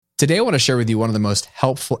Today, I want to share with you one of the most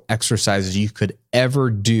helpful exercises you could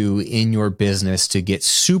ever do in your business to get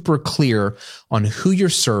super clear on who you're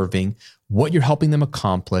serving, what you're helping them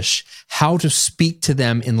accomplish, how to speak to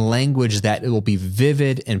them in language that it will be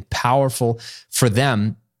vivid and powerful for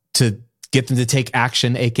them to get them to take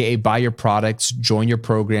action, aka buy your products, join your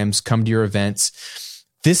programs, come to your events.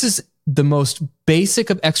 This is the most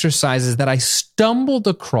basic of exercises that I stumbled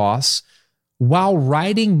across while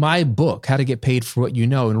writing my book, How to Get Paid for What You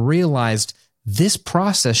Know, and realized this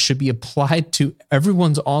process should be applied to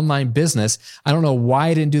everyone's online business. I don't know why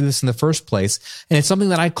I didn't do this in the first place. And it's something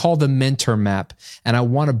that I call the mentor map. And I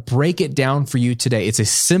want to break it down for you today. It's a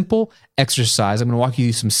simple exercise. I'm going to walk you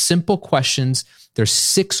through some simple questions. There's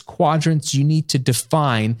 6 quadrants you need to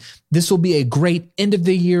define. This will be a great end of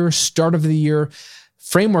the year, start of the year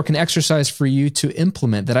framework and exercise for you to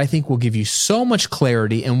implement that I think will give you so much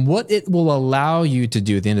clarity. And what it will allow you to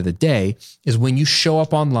do at the end of the day is when you show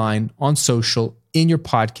up online, on social, in your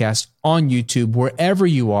podcast, on YouTube, wherever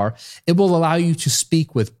you are, it will allow you to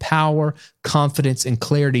speak with power, confidence, and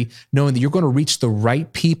clarity, knowing that you're going to reach the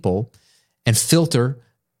right people and filter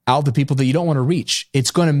out the people that you don't want to reach.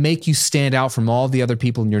 It's going to make you stand out from all the other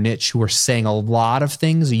people in your niche who are saying a lot of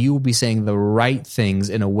things. You will be saying the right things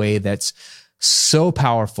in a way that's so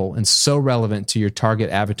powerful and so relevant to your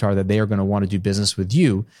target avatar that they are going to want to do business with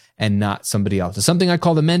you and not somebody else. It's something I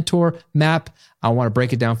call the mentor map. I want to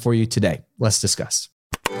break it down for you today. Let's discuss.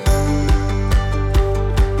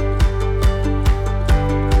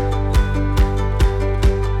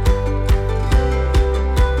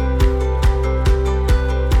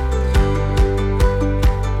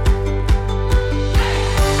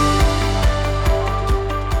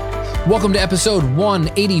 Welcome to episode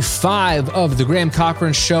 185 of The Graham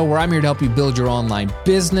Cochran Show, where I'm here to help you build your online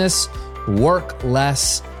business, work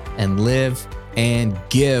less, and live and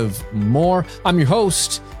give more. I'm your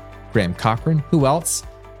host, Graham Cochran. Who else?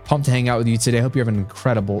 Pumped to hang out with you today. Hope you have an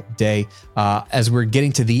incredible day. As we're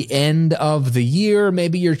getting to the end of the year,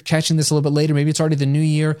 maybe you're catching this a little bit later, maybe it's already the new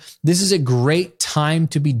year. This is a great time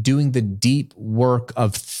to be doing the deep work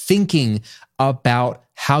of thinking about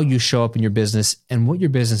how you show up in your business and what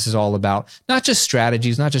your business is all about. Not just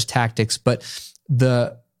strategies, not just tactics, but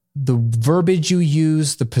the verbiage you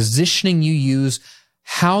use, the positioning you use,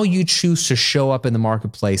 how you choose to show up in the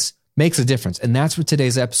marketplace makes a difference. And that's what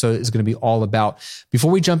today's episode is going to be all about.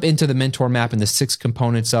 Before we jump into the mentor map and the 6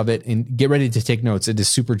 components of it, and get ready to take notes, it is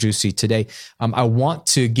super juicy today. I want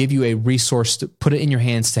to give you a resource to put it in your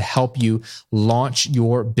hands to help you launch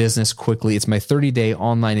your business quickly. It's my 30-day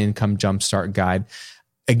online income jumpstart guide.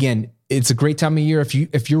 Again, it's a great time of year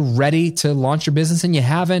if you're ready to launch your business and you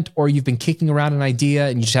haven't, or you've been kicking around an idea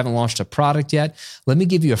and you just haven't launched a product yet. Let me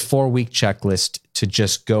give you a 4-week checklist to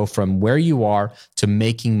just go from where you are to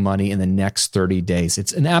making money in the next 30 days.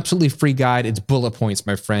 It's an absolutely free guide. It's bullet points,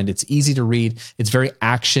 my friend. It's easy to read. It's very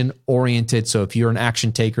action oriented. So if you're an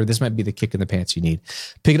action taker, this might be the kick in the pants you need.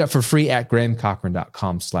 Pick it up for free at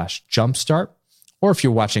grahamcochran.com/jumpstart. Or if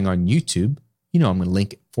you're watching on YouTube, you know I'm going to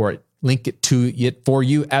link it to it for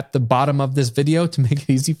you at the bottom of this video to make it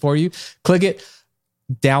easy for you. Click it,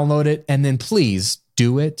 download it, and then please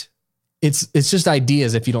do it. It's just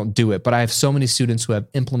ideas if you don't do it, but I have so many students who have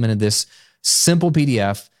implemented this simple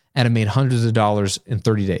PDF and have made hundreds of dollars in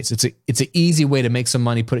 30 days. It's an easy way to make some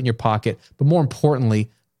money, put it in your pocket, but more importantly,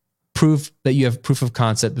 prove that you have proof of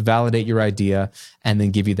concept, validate your idea, and then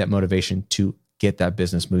give you that motivation to get that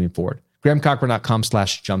business moving forward.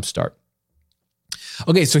 grahamcochran.com/jumpstart.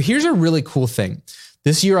 Okay, so here's a really cool thing.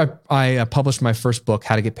 This year, I published my first book,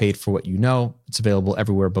 How to Get Paid for What You Know. It's available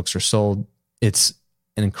everywhere books are sold. It's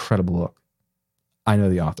an incredible book. I know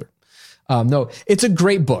the author. No, it's a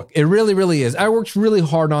great book. It really, really is. I worked really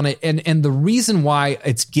hard on it. And the reason why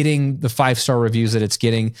it's getting the 5-star reviews that it's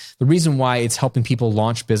getting, the reason why it's helping people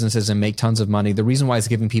launch businesses and make tons of money, the reason why it's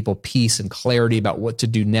giving people peace and clarity about what to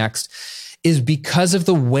do next is because of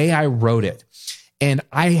the way I wrote it. And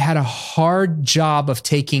I had a hard job of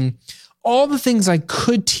taking all the things I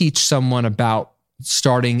could teach someone about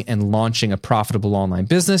starting and launching a profitable online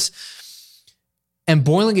business and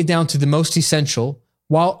boiling it down to the most essential,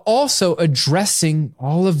 while also addressing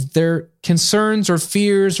all of their concerns or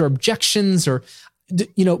fears or objections. Or,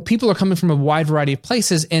 people are coming from a wide variety of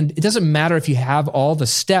places, and it doesn't matter if you have all the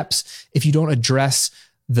steps if you don't address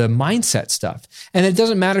the mindset stuff. And it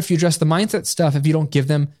doesn't matter if you address the mindset stuff if you don't give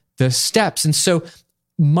them the steps. And so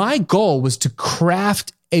my goal was to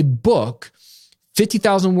craft a book,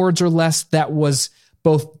 50,000 words or less, that was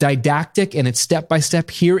both didactic and it's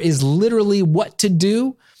step-by-step. Here is literally what to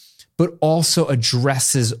do, but also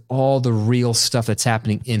addresses all the real stuff that's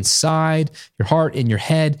happening inside your heart, in your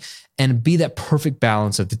head, and be that perfect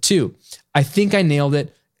balance of the two. I think I nailed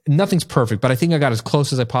it. Nothing's perfect, but I think I got as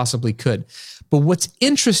close as I possibly could. But what's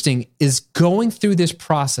interesting is going through this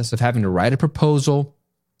process of having to write a proposal,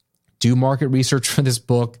 do market research for this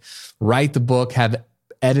book, write the book, have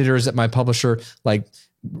editors at my publisher like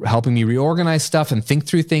helping me reorganize stuff and think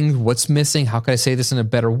through things. What's missing? How can I say this in a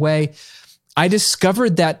better way? I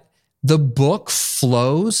discovered that the book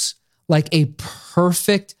flows like a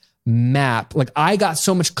perfect map. Like I got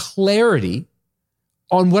so much clarity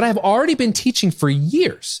on what I've already been teaching for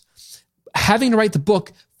years. Having to write the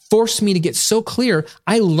book forced me to get so clear.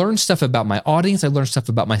 I learned stuff about my audience. I learned stuff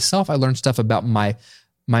about myself. I learned stuff about my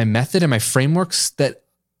method and my frameworks that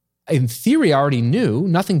in theory I already knew.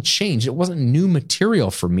 Nothing changed. It wasn't new material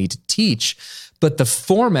for me to teach, but the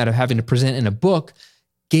format of having to present in a book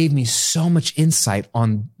gave me so much insight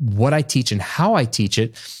on what I teach and how I teach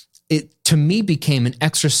it. It, to me, became an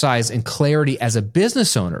exercise in clarity as a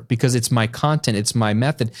business owner because it's my content, it's my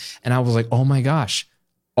method. And I was like, oh my gosh,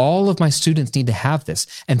 all of my students need to have this.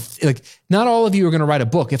 And like, not all of you are going to write a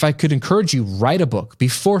book. If I could encourage you, write a book, be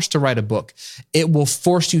forced to write a book. It will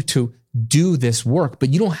force you to do this work, but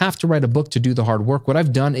you don't have to write a book to do the hard work. What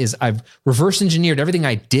I've done is I've reverse engineered everything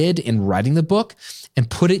I did in writing the book and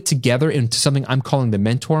put it together into something I'm calling the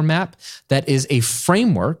Mentor Map. That is a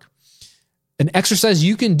framework, an exercise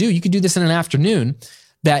you can do. You can do this in an afternoon,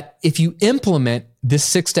 that if you implement this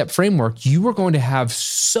 6-step framework, you are going to have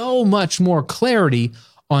so much more clarity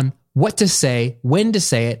on what to say, when to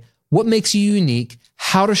say it, what makes you unique,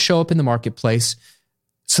 how to show up in the marketplace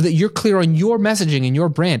so that you're clear on your messaging and your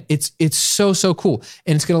brand. It's so cool.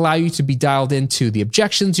 And it's going to allow you to be dialed into the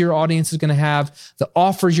objections your audience is going to have, the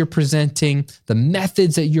offers you're presenting, the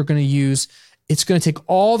methods that you're going to use. It's going to take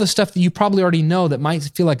all the stuff that you probably already know that might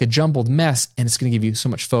feel like a jumbled mess, and it's going to give you so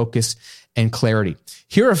much focus and clarity.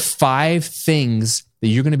 Here are 5 things that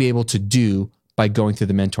you're going to be able to do by going through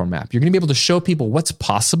the Mentor Map. You're going to be able to show people what's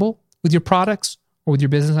possible with your products or with your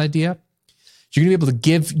business idea. You're going to be able to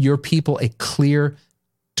give your people a clear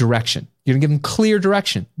direction. You're going to give them clear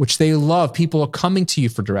direction, which they love. People are coming to you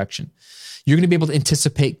for direction. You're going to be able to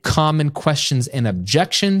anticipate common questions and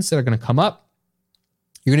objections that are going to come up.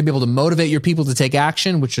 You're going to be able to motivate your people to take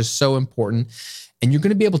action, which is so important. And you're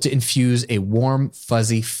going to be able to infuse a warm,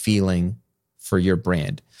 fuzzy feeling for your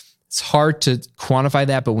brand. It's hard to quantify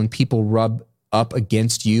that, but when people rub up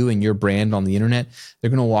against you and your brand on the internet, they're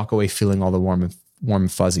going to walk away feeling all the warm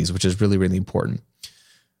fuzzies, which is really, really important.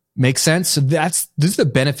 Makes sense? So these are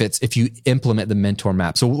the benefits if you implement the Mentor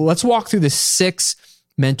Map. So let's walk through the 6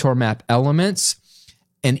 Mentor Map elements.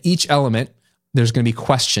 And each element, there's going to be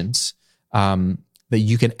questions that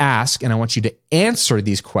you can ask. And I want you to answer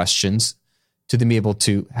these questions to then be able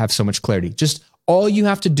to have so much clarity. Just all you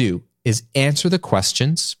have to do is answer the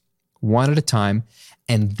questions one at a time.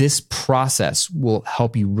 And this process will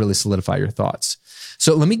help you really solidify your thoughts.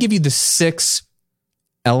 So let me give you the 6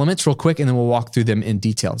 elements real quick, and then we'll walk through them in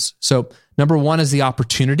details. So number 1 is the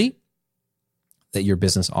opportunity that your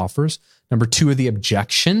business offers. Number 2 are the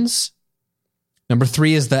objections. Number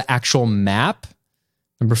 3 is the actual map.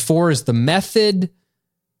 Number 4 is the method.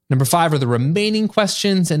 Number 5 are the remaining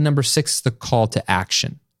questions. And number 6 is the call to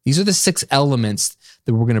action. These are the 6 elements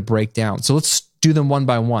that we're going to break down. So let's do them one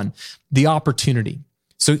by one. The opportunity.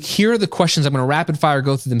 So here are the questions. I'm going to rapid fire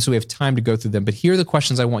go through them so we have time to go through them. But here are the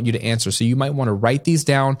questions I want you to answer. So you might want to write these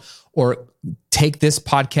down or take this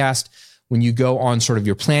podcast when you go on sort of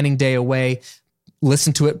your planning day away,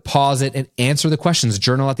 listen to it, pause it, and answer the questions.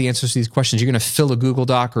 Journal out the answers to these questions. You're going to fill a Google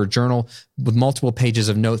Doc or a journal with multiple pages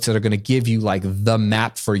of notes that are going to give you like the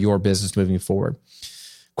map for your business moving forward.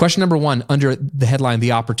 Question number 1 under the headline,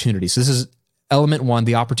 the opportunity. So this is element 1,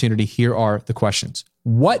 the opportunity. Here are the questions.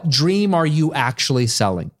 What dream are you actually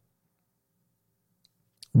selling?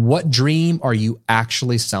 What dream are you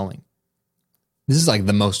actually selling? This is like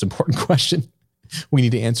the most important question we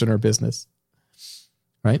need to answer in our business,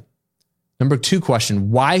 right? Number 2 question,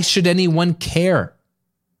 why should anyone care?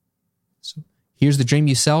 So here's the dream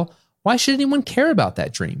you sell. Why should anyone care about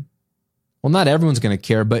that dream? Well, not everyone's going to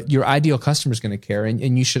care, but your ideal customer is going to care,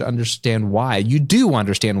 and you should understand why. You do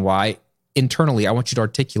understand why internally. I want you to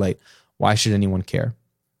articulate, why should anyone care?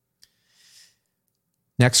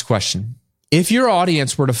 Next question. If your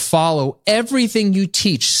audience were to follow everything you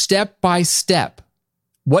teach step by step,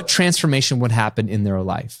 what transformation would happen in their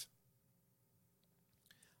life?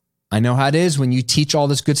 I know how it is when you teach all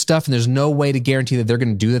this good stuff and there's no way to guarantee that they're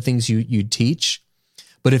going to do the things you teach.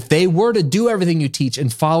 But if they were to do everything you teach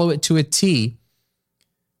and follow it to a T,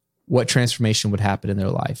 what transformation would happen in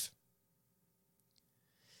their life?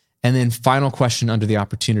 And then final question under the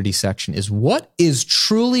opportunity section is, what is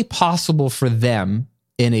truly possible for them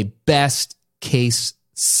in a best case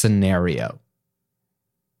scenario?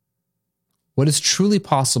 What is truly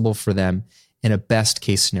possible for them in a best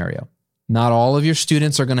case scenario? Not all of your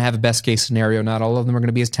students are going to have a best case scenario. Not all of them are going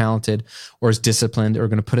to be as talented or as disciplined or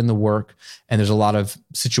going to put in the work. And there's a lot of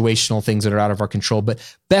situational things that are out of our control. But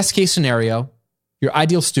best case scenario, your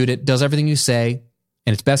ideal student does everything you say,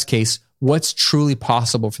 and it's best case. What's truly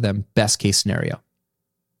possible for them, best case scenario?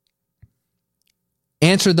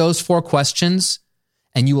 Answer those 4 questions,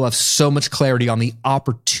 and you will have so much clarity on the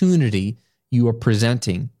opportunity you are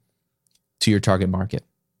presenting to your target market.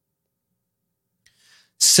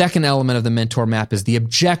 Second element of the mentor map is the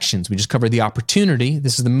objections. We just covered the opportunity.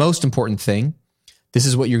 This is the most important thing. This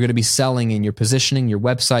is what you're going to be selling in your positioning, your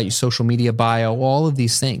website, your social media bio, all of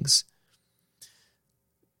these things.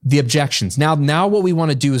 The objections. Now what we want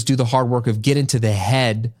to do is do the hard work of get into the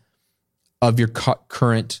head of your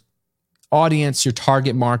current audience, your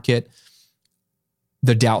target market,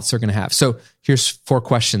 the doubts they're going to have. So here's 4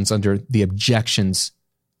 questions under the objections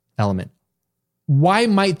element. Why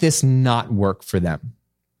might this not work for them?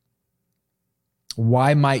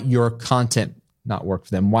 Why might your content not work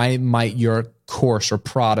for them? Why might your course or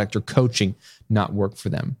product or coaching not work for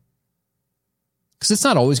them? Because it's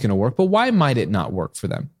not always going to work, but why might it not work for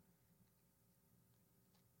them?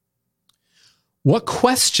 What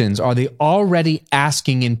questions are they already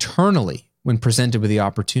asking internally when presented with the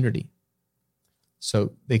opportunity?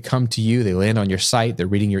 So they come to you, they land on your site, they're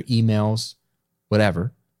reading your emails,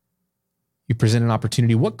 whatever. You present an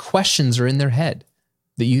opportunity. What questions are in their head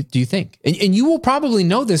that you think? And you will probably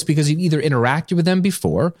know this because you've either interacted with them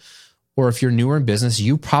before, or if you're newer in business,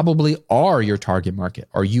 you probably are your target market,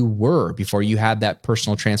 or you were before you had that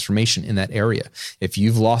personal transformation in that area. If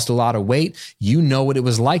you've lost a lot of weight, you know what it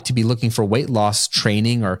was like to be looking for weight loss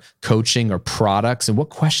training or coaching or products. And what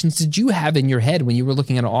questions did you have in your head when you were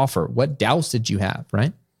looking at an offer? What doubts did you have,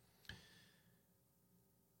 right?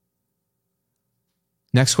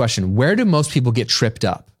 Next question, where do most people get tripped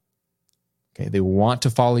up? Okay, they want to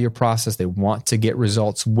follow your process. They want to get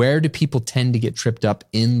results. Where do people tend to get tripped up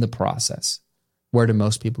in the process? Where do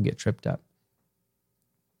most people get tripped up?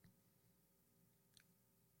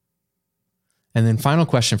 And then final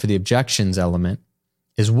question for the objections element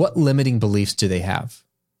is, what limiting beliefs do they have?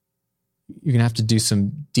 You're going to have to do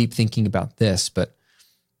some deep thinking about this, but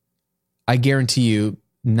I guarantee you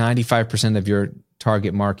 95% of your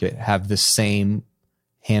target market have the same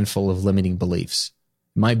handful of limiting beliefs.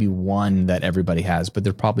 It might be one that everybody has, but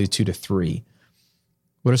they're probably 2 to 3.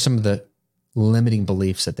 What are some of the limiting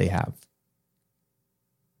beliefs that they have?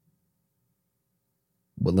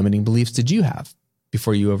 What limiting beliefs did you have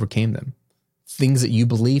before you overcame them? Things that you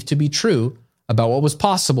believed to be true about what was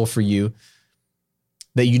possible for you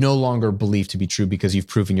that you no longer believe to be true because you've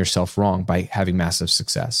proven yourself wrong by having massive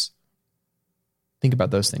success. Think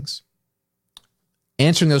about those things.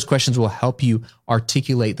 Answering those questions will help you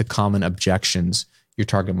articulate the common objections your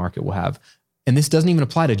target market will have. And this doesn't even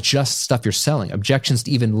apply to just stuff you're selling. Objections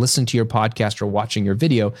to even listen to your podcast or watching your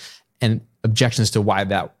video, and objections to why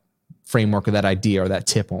that framework or that idea or that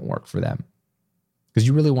tip won't work for them. Because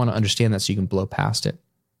you really want to understand that so you can blow past it.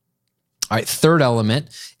 All right, third element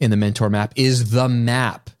in the mentor map is the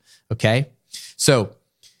map, okay? So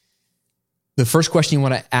the first question you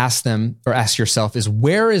want to ask them or ask yourself is,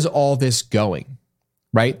 where is all this going,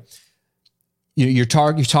 right? You're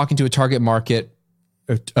talking to a target market,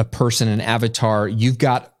 a person, an avatar. You've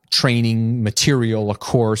got training material, a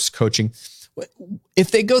course, coaching.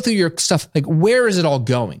 If they go through your stuff, like, where is it all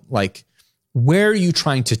going? Like, where are you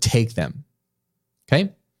trying to take them? Okay.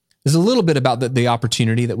 There's a little bit about the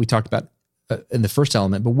opportunity that we talked about in the first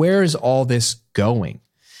element, but where is all this going?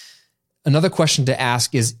 Another question to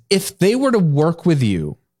ask is, if they were to work with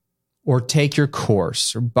you or take your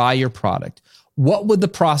course or buy your product, what would the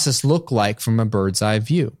process look like from a bird's eye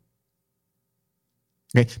view?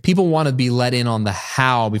 Okay. People want to be let in on the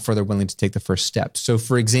how before they're willing to take the first step. So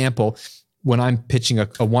for example, when I'm pitching a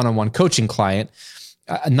one-on-one coaching client,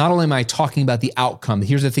 not only am I talking about the outcome,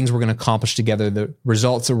 here's the things we're going to accomplish together, the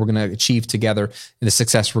results that we're going to achieve together, and the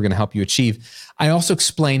success we're going to help you achieve. I also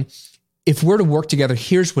explain, if we're to work together,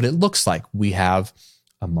 here's what it looks like. We have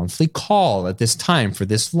a monthly call at this time for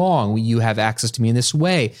this long. You have access to me in this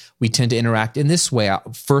way. We tend to interact in this way.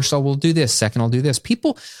 First, I will do this. Second, I'll do this.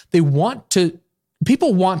 People want to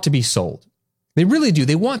be sold. They really do.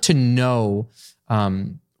 They want to know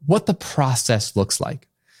what the process looks like.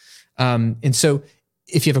 And so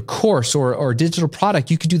if you have a course or a digital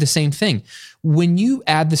product, you could do the same thing. When you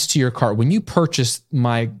add this to your cart, when you purchase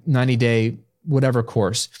my 90-day whatever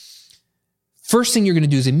course, First thing you're going to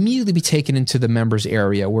do is immediately be taken into the members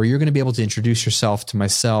area where you're going to be able to introduce yourself to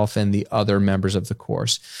myself and the other members of the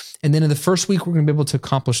course. And then in the first week, we're going to be able to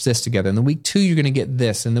accomplish this together. In the week 2, you're going to get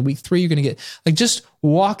this. And the week 3, you're going to get, like, just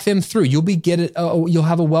walk them through. You'll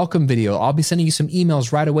have a welcome video. I'll be sending you some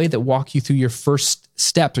emails right away that walk you through your first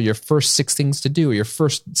steps or your first 6 things to do or your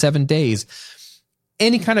first 7 days.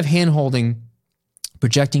 Any kind of hand-holding,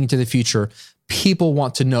 projecting into the future. People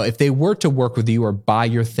want to know if they were to work with you or buy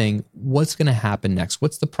your thing, what's going to happen next?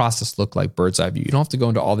 What's the process look like, bird's eye view? You don't have to go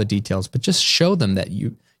into all the details, but just show them that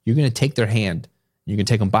you're going to take their hand. You can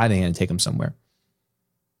take them by the hand and take them somewhere.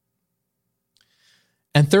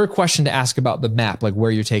 And third question to ask about the map, like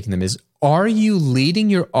where you're taking them, is, are you leading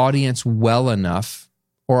your audience well enough,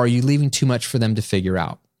 or are you leaving too much for them to figure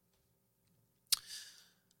out?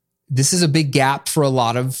 This is a big gap for a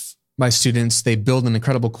lot of my students. They build an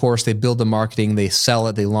incredible course, they build the marketing, they sell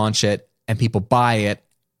it, they launch it, and people buy it.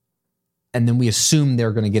 And then we assume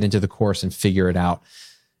they're going to get into the course and figure it out.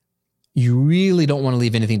 You really don't want to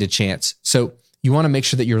leave anything to chance. So you want to make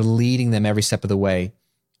sure that you're leading them every step of the way,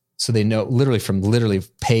 so they know from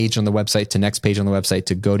page on the website to next page on the website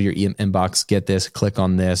to go to your inbox, get this, click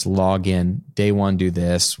on this, log in, day 1, do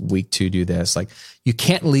this, week 2, do this. Like, you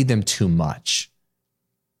can't lead them too much.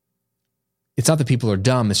 It's not that people are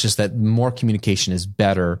dumb. It's just that more communication is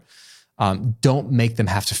better. Don't make them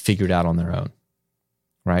have to figure it out on their own,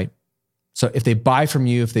 right? So if they buy from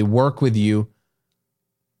you, if they work with you,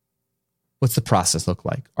 what's the process look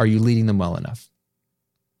like? Are you leading them well enough?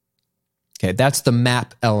 Okay, that's the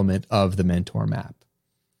map element of the mentor map.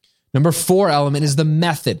 Number 4 element is the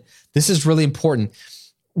method. This is really important.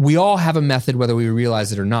 We all have a method, whether we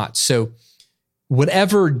realize it or not. So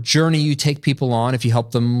whatever journey you take people on, if you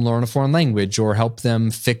help them learn a foreign language or help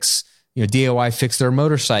them fix, DIY fix their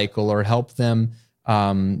motorcycle, or help them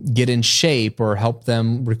get in shape, or help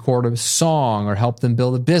them record a song, or help them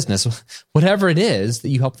build a business, whatever it is that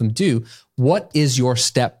you help them do, what is your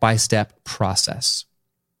step-by-step process?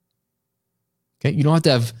 Okay, you don't have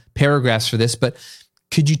to have paragraphs for this, but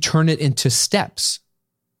could you turn it into steps?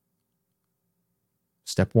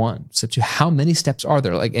 Step 1, step 2, how many steps are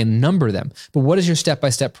there? And number them. But what is your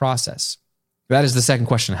step-by-step process? That is the second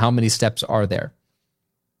question. How many steps are there?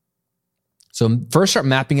 So first start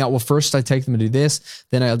mapping out. Well, first I take them to do this.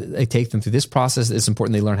 Then I take them through this process. It's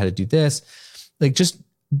important they learn how to do this.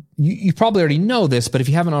 You probably already know this, but if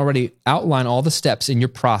you haven't already, outline all the steps in your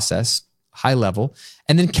process, high level,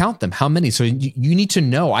 and then count them. How many? So you need to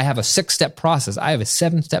know, I have a 6-step process. I have a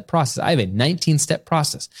 7-step process. I have a 19-step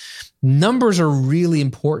process. Numbers are really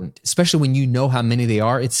important, especially when you know how many they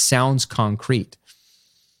are. It sounds concrete.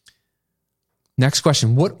 Next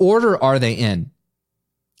question, what order are they in?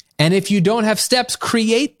 And if you don't have steps,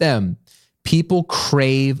 create them. People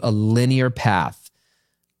crave a linear path,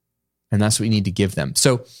 and that's what you need to give them.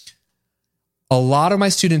 So a lot of my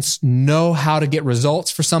students know how to get results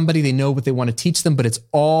for somebody. They know what they want to teach them, but it's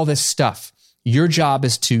all this stuff. Your job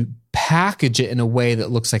is to package it in a way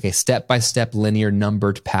that looks like a step-by-step linear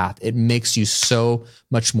numbered path. It makes you so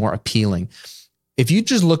much more appealing. If you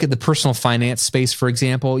just look at the personal finance space, for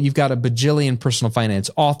example, you've got a bajillion personal finance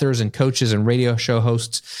authors and coaches and radio show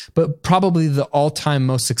hosts, but probably the all-time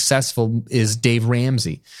most successful is Dave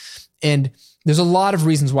Ramsey. And there's a lot of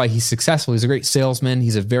reasons why he's successful. He's a great salesman.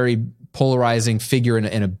 He's a very polarizing figure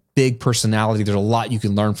and a big personality. There's a lot you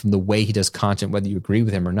can learn from the way he does content. Whether you agree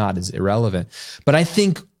with him or not is irrelevant. But I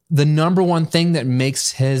think the number one thing that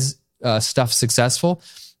makes his stuff successful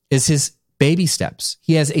is his baby steps.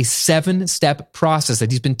 He has a 7-step process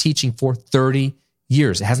that he's been teaching for 30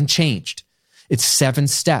 years. It hasn't changed. It's 7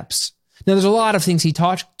 steps. Now, there's a lot of things he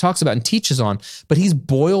talks about and teaches on, but he's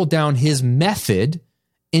boiled down his method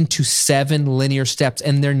into 7 linear steps,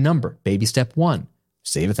 and they're numbered. Baby step 1,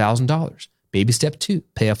 save $1,000. Baby step 2,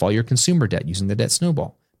 pay off all your consumer debt using the debt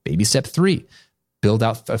snowball. Baby step 3, build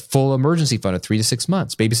out a full emergency fund of 3 to 6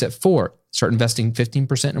 months. Baby step 4, start investing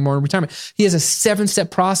 15% or more in retirement. He has a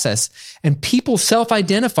 7-step process, and people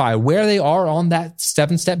self-identify where they are on that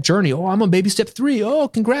 7-step journey. Oh, I'm on baby step 3. Oh,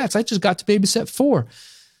 congrats. I just got to baby step 4.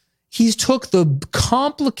 He's took the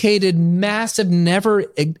complicated, massive,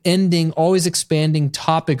 never-ending, always expanding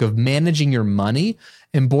topic of managing your money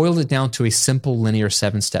and boiled it down to a simple linear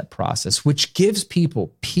 7-step process, which gives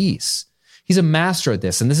people peace. He's a master at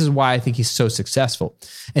this, and this is why I think he's so successful.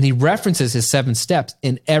 And he references his 7 steps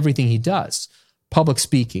in everything he does. Public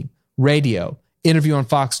speaking, radio, interview on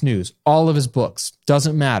Fox News, all of his books,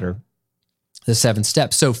 doesn't matter, the 7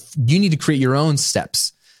 steps. So you need to create your own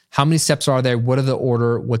steps. How many steps are there? What are the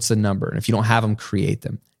order? What's the number? And if you don't have them, create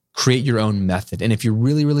them. Create your own method. And if you're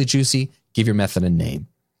really, really juicy, give your method a name.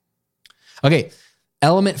 Okay,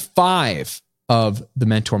 element 5 of the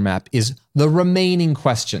mentor map is the remaining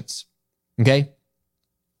questions. Okay.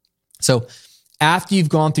 So after you've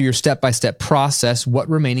gone through your step-by-step process, what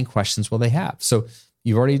remaining questions will they have? So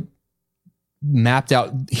you've already mapped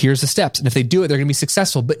out, here's the steps. And if they do it, they're going to be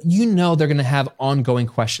successful. But you know they're going to have ongoing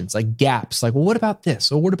questions, like gaps. Like, well, what about this?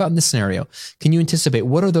 Or what about in this scenario? Can you anticipate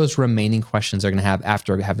what are those remaining questions they're going to have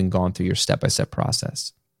after having gone through your step-by-step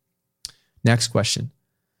process? Next question.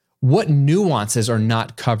 What nuances are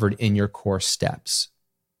not covered in your core steps?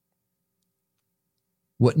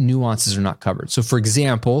 What nuances are not covered? So for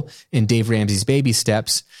example, in Dave Ramsey's baby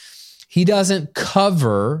steps, he doesn't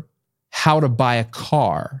cover how to buy a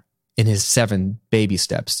car in his 7 baby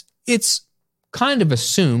steps. It's kind of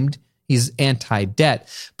assumed he's anti-debt,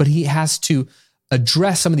 but he has to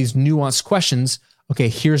address some of these nuanced questions. Okay,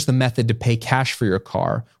 here's the method to pay cash for your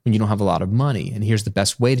car when you don't have a lot of money. And here's the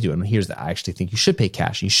best way to do it. And here's I actually think you should pay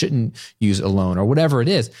cash. You shouldn't use a loan or whatever it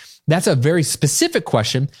is. That's a very specific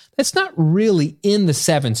question that's not really in the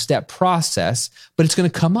 7-step process, but it's going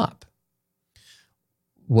to come up.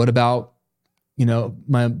 What about,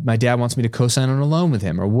 my dad wants me to co-sign on a loan with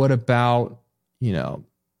him? Or what about,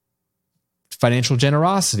 financial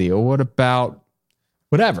generosity? Or what about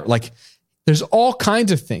whatever? Like, there's all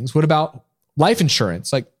kinds of things. What about life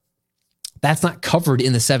insurance? Like, that's not covered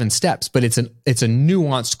in the 7 steps, but it's a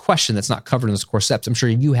nuanced question that's not covered in those core steps. I'm sure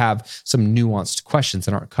you have some nuanced questions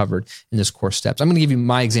that aren't covered in this core steps. I'm going to give you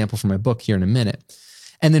my example from my book here in a minute.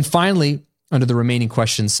 And then finally, under the remaining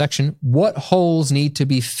questions section, what holes need to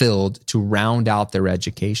be filled to round out their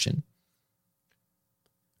education?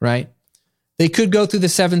 Right? They could go through the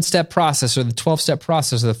 7-step process or the 12-step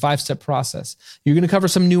process or the 5-step process. You're going to cover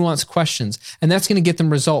some nuanced questions, and that's going to get them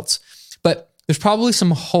results. But there's probably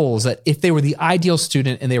some holes that if they were the ideal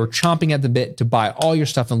student and they were chomping at the bit to buy all your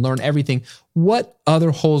stuff and learn everything, what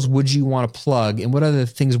other holes would you want to plug and what other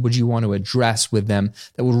things would you want to address with them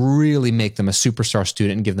that would really make them a superstar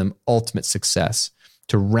student and give them ultimate success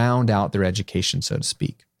to round out their education, so to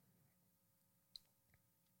speak?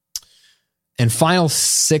 And final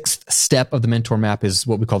 6th step of the mentor map is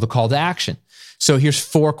what we call the call to action. So here's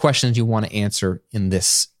 4 questions you want to answer in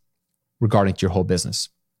this regarding to your whole business.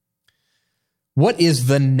 What is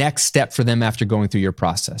the next step for them after going through your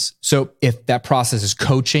process? So if that process is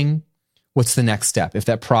coaching, what's the next step? If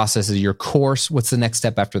that process is your course, what's the next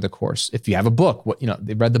step after the course? If you have a book,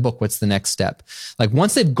 they've read the book, what's the next step? Like,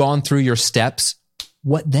 once they've gone through your steps,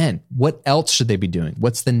 what then? What else should they be doing?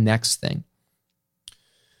 What's the next thing?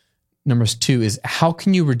 Number 2 is, how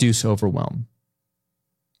can you reduce overwhelm?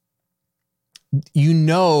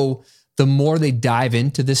 The more they dive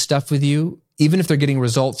into this stuff with you, even if they're getting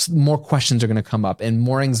results, more questions are going to come up and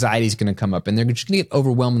more anxiety is going to come up, and they're just going to get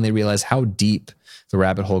overwhelmed when they realize how deep the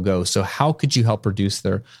rabbit hole goes. So how could you help reduce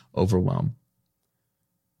their overwhelm?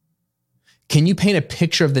 Can you paint a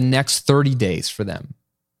picture of the next 30 days for them,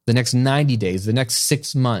 the next 90 days, the next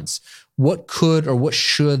 6 months? What could or what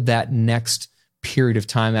should that next period of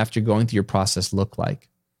time after going through your process look like?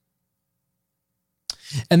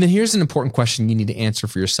 And then here's an important question you need to answer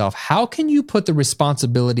for yourself. How can you put the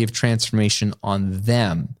responsibility of transformation on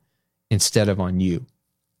them instead of on you?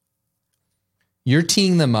 You're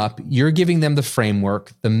teeing them up. You're giving them the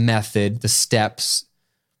framework, the method, the steps,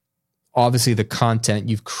 obviously the content.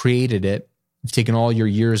 You've created it. You've taken all your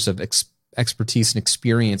years of expertise and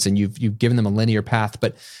experience, and you've given them a linear path.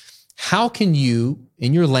 But how can you,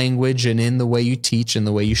 in your language and in the way you teach and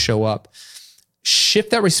the way you show up, shift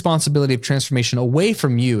that responsibility of transformation away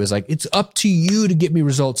from you? Is like, it's up to you to get me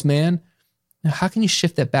results, man. Now, how can you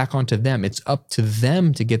shift that back onto them? It's up to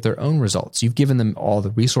them to get their own results. You've given them all the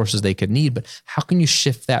resources they could need, but how can you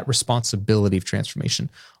shift that responsibility of transformation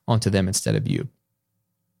onto them instead of you?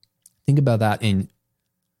 Think about that in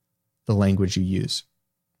the language you use.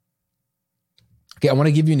 Okay, I want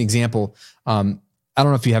to give you an example. I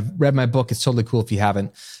don't know if you have read my book. It's totally cool if you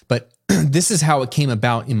haven't, but this is how it came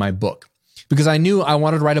about in my book. Because I knew I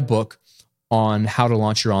wanted to write a book on how to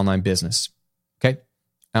launch your online business, okay?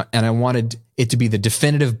 And I wanted it to be the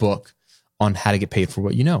definitive book on how to get paid for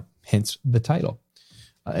what you know, hence the title.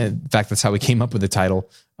 In fact, that's how we came up with the title,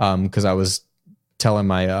 because I was telling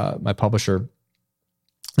my publisher,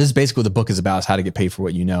 this is basically what the book is about, is how to get paid for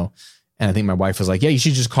what you know. And I think my wife was like, yeah, you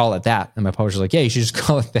should just call it that. And my publisher was like, yeah, you should just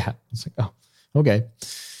call it that. I was like, oh, okay.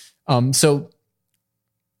 So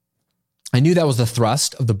I knew that was the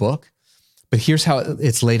thrust of the book. But here's how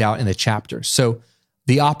it's laid out in the chapter. So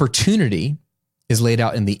the opportunity is laid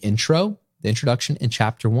out in the intro, the introduction in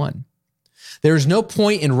chapter 1. There is no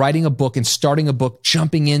point in writing a book and starting a book,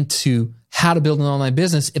 jumping into how to build an online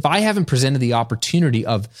business if I haven't presented the opportunity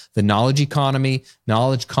of the knowledge economy,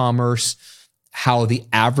 knowledge commerce, how the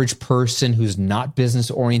average person who's not business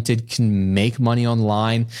oriented can make money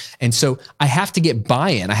online. And so I have to get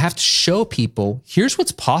buy-in. I have to show people, here's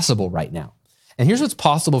what's possible right now. And here's what's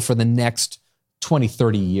possible for the next 20,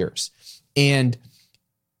 30 years. And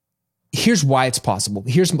here's why it's possible.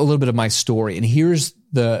 Here's a little bit of my story. And here's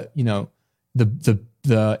the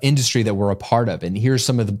industry that we're a part of. And here's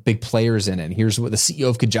some of the big players in it. And here's what the CEO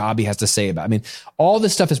of Kajabi has to say about it. I mean, all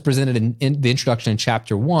this stuff is presented in the introduction in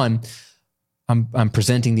chapter 1. I'm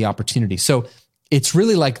presenting the opportunity. So it's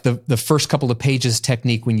really like the first couple of pages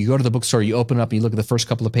technique. When you go to the bookstore, you open it up and you look at the first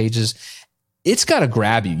couple of pages, it's got to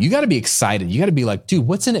grab you. You got to be excited. You got to be like, dude,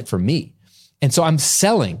 what's in it for me? And so I'm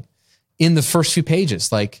selling in the first few pages,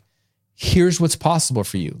 like, here's what's possible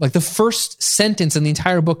for you. Like the first sentence in the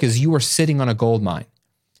entire book is, you are sitting on a gold mine.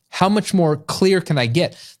 How much more clear can I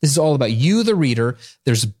get? This is all about you, the reader.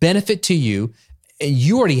 There's benefit to you. And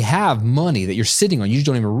you already have money that you're sitting on. You just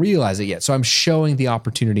don't even realize it yet. So I'm showing the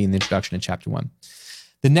opportunity in the introduction in chapter 1.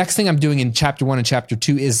 The next thing I'm doing in chapter 1 and chapter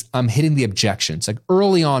 2 is I'm hitting the objections. Like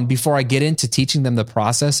early on, before I get into teaching them the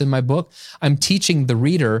process in my book, I'm teaching the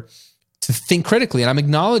reader to think critically. And I'm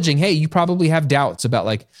acknowledging, hey, you probably have doubts about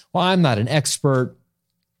like, well, I'm not an expert,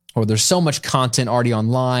 or there's so much content already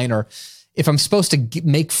online, or if I'm supposed to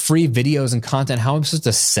make free videos and content, how am I supposed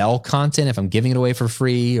to sell content if I'm giving it away for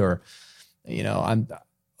free? Or, I'm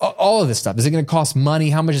all of this stuff. Is it going to cost money?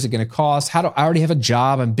 How much is it going to cost? I already have a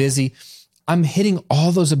job. I'm busy. I'm hitting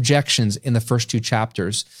all those objections in the first 2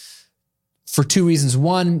 chapters for 2 reasons.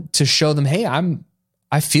 One, to show them, hey,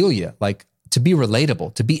 I feel you, like to be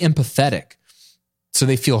relatable, to be empathetic, so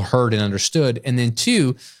they feel heard and understood. And then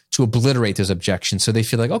 2, to obliterate those objections, so they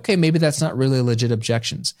feel like, okay, maybe that's not really legit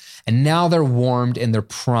objections. And now they're warmed and they're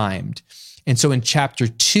primed. And so in chapter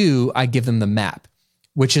 2, I give them the map,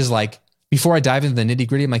 which is like, before I dive into the nitty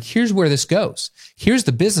gritty, I'm like, here's where this goes. Here's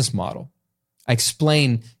the business model. I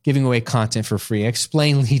explain giving away content for free. I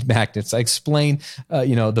explain lead magnets. I explain,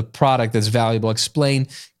 the product that's valuable. I explain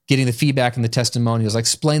getting the feedback and the testimonials. I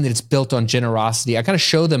explain that it's built on generosity. I kind of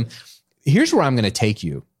show them, here's where I'm going to take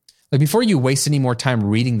you. Like before you waste any more time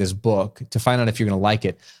reading this book to find out if you're going to like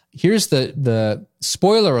it, here's the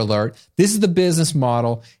spoiler alert. This is the business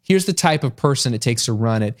model. Here's the type of person it takes to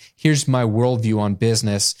run it. Here's my worldview on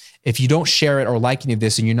business. If you don't share it or like any of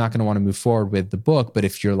this, and you're not going to want to move forward with the book, but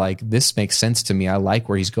if you're like, this makes sense to me, I like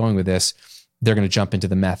where he's going with this, they're going to jump into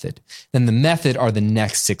the method. Then the method are the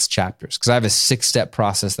next 6 chapters, because I have a 6-step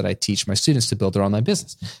process that I teach my students to build their online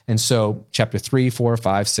business. And so chapter 3, 4,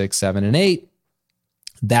 5, 6, 7, and 8,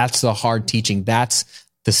 that's the hard teaching. That's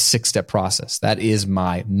the 6-step process. That is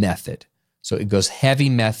my method. So it goes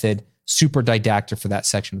heavy method, super didactic for that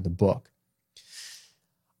section of the book.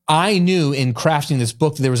 I knew in crafting this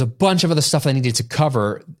book that there was a bunch of other stuff I needed to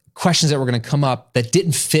cover, questions that were going to come up that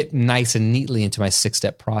didn't fit nice and neatly into my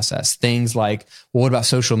 6-step process. Things like, well, what about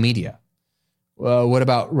social media? What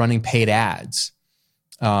about running paid ads?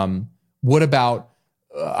 What about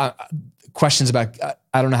questions about,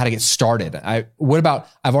 I don't know how to get started. What about,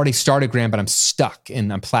 I've already started, Graham, but I'm stuck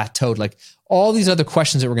and I'm plateaued. Like all these other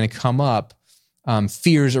questions that were going to come up,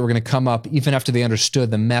 fears that were going to come up even after they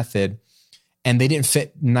understood the method, and they didn't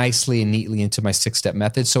fit nicely and neatly into my 6-step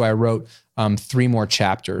method. So I wrote 3 more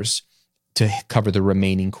chapters to cover the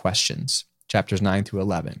remaining questions, chapters 9 through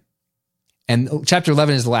 11. And chapter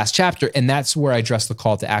 11 is the last chapter, and that's where I address the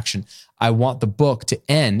call to action. I want the book to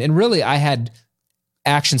end. And really, I had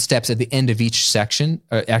action steps at the end of each section,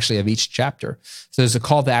 or actually of each chapter. So there's a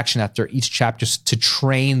call to action after each chapter to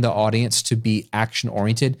train the audience to be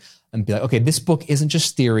action-oriented and be like, okay, this book isn't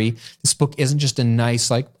just theory. This book isn't just a nice,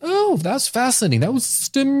 like, oh, that's fascinating. That was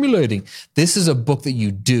stimulating. This is a book that you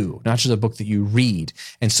do, not just a book that you read.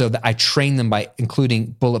 And so I train them by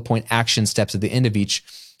including bullet point action steps at the end of each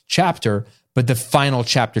chapter. But the final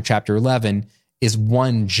chapter, chapter 11, is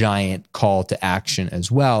one giant call to action as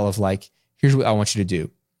well of like, here's what I want you to do.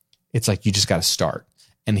 It's like, you just got to start.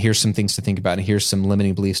 And here's some things to think about. And here's some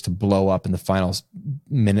limiting beliefs to blow up in the final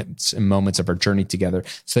minutes and moments of our journey together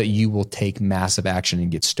so that you will take massive action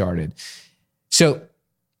and get started. So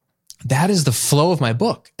that is the flow of my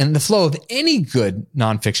book and the flow of any good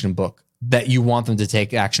nonfiction book that you want them to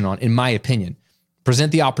take action on, in my opinion.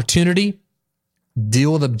 Present the opportunity,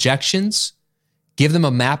 deal with objections, give them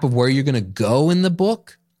a map of where you're going to go in the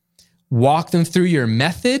book, walk them through your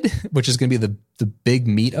method, which is going to be the big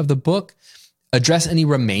meat of the book, address any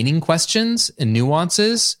remaining questions and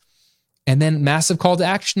nuances, and then massive call to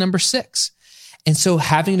action number 6. And so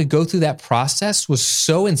having to go through that process was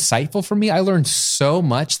so insightful for me. I learned so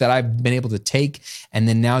much that I've been able to take and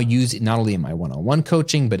then now use it not only in my one-on-one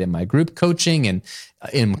coaching, but in my group coaching and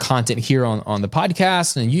in content here on the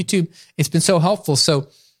podcast and YouTube. It's been so helpful. So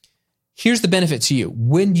here's the benefit to you.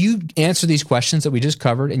 When you answer these questions that we just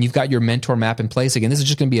covered and you've got your mentor map in place, again, this is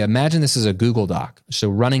just going to be, imagine this is a Google Doc. So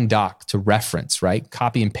running doc to reference, right?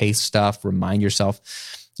 Copy and paste stuff, remind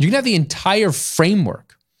yourself. You can have the entire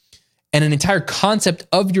framework and an entire concept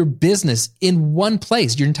of your business in one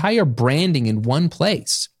place, your entire branding in one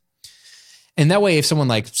place. And that way, if someone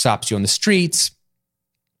like stops you on the streets,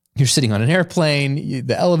 you're sitting on an airplane,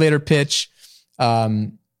 the elevator pitch,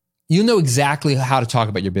 you know exactly how to talk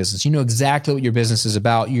about your business. You know exactly what your business is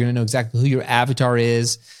about. You're going to know exactly who your avatar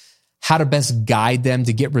is, how to best guide them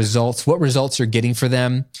to get results, what results you're getting for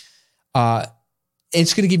them.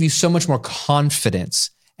 It's going to give you so much more confidence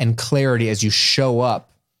and clarity as you show up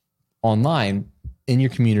online in your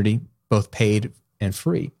community, both paid and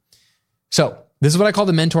free. So this is what I call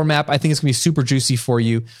the mentor map. I think it's going to be super juicy for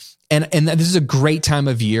you. And this is a great time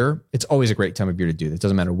of year. It's always a great time of year to do this. It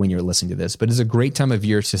doesn't matter when you're listening to this, but it's a great time of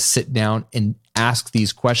year to sit down and ask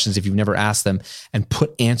these questions if you've never asked them and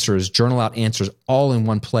put answers, journal out answers all in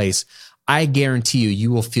one place. I guarantee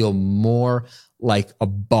you will feel more like a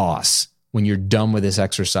boss when you're done with this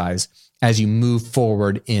exercise as you move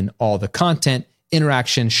forward in all the content,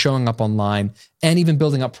 interaction, showing up online, and even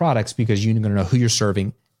building up products because you're going to know who you're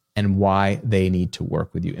serving and why they need to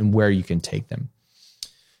work with you and where you can take them.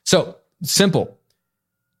 So simple,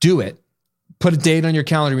 do it. Put a date on your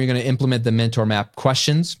calendar where you're going to implement the mentor map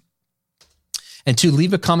questions. And 2,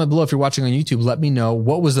 leave a comment below if you're watching on YouTube. Let me know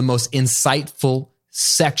what was the most insightful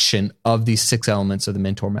section of these 6 elements of the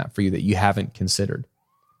mentor map for you that you haven't considered.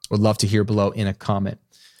 Would love to hear below in a comment.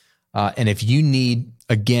 And if you need,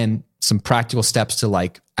 again, some practical steps to,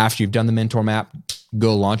 like, after you've done the mentor map,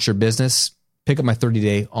 go launch your business, pick up my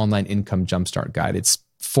 30-day online income jumpstart guide. It's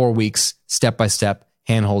 4 weeks, step-by-step,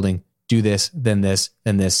 hand-holding, do this, then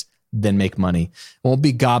make money. It won't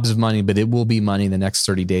be gobs of money, but it will be money in the next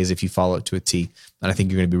 30 days if you follow it to a T. And I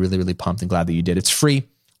think you're going to be really, really pumped and glad that you did. It's free.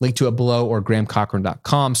 Link to it below or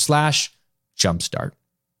grahamcochrane.com/jumpstart.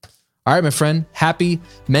 All right, my friend, happy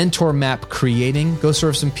mentor map creating. Go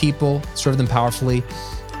serve some people, serve them powerfully,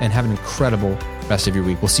 and have an incredible rest of your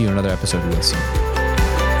week. We'll see you in another episode real soon.